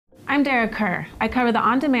I'm Dara Kerr. I cover the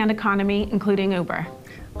on-demand economy, including Uber.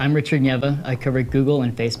 I'm Richard Nieva. I cover Google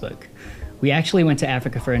and Facebook. We actually went to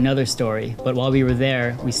Africa for another story, but while we were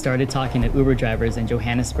there, we started talking to Uber drivers in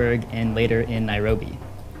Johannesburg and later in Nairobi.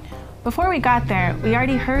 Before we got there, we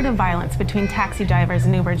already heard of violence between taxi drivers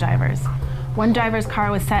and Uber drivers. One driver's car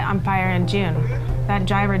was set on fire in June. That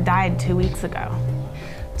driver died 2 weeks ago.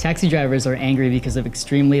 Taxi drivers are angry because of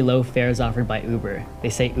extremely low fares offered by Uber. They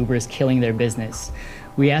say Uber is killing their business.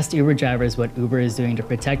 We asked Uber drivers what Uber is doing to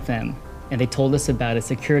protect them, and they told us about a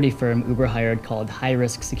security firm Uber hired called High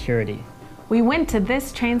Risk Security. We went to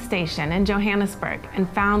this train station in Johannesburg and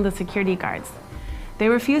found the security guards. They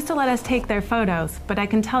refused to let us take their photos, but I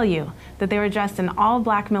can tell you that they were dressed in all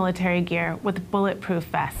black military gear with bulletproof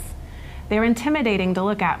vests. They were intimidating to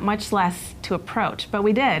look at, much less to approach, but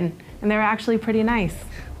we did, and they were actually pretty nice.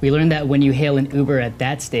 We learned that when you hail an Uber at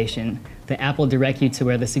that station, the app will direct you to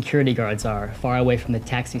where the security guards are, far away from the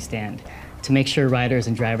taxi stand, to make sure riders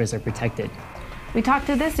and drivers are protected. We talked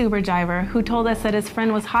to this Uber driver who told us that his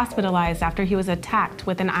friend was hospitalized after he was attacked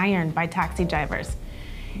with an iron by taxi drivers.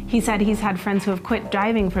 He said he's had friends who have quit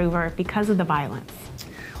driving for Uber because of the violence.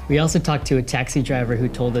 We also talked to a taxi driver who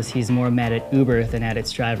told us he's more mad at Uber than at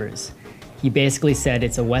its drivers. He basically said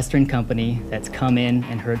it's a Western company that's come in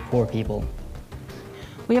and hurt poor people.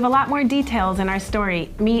 We have a lot more details in our story,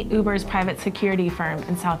 Meet Uber's private security firm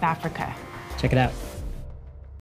in South Africa. Check it out.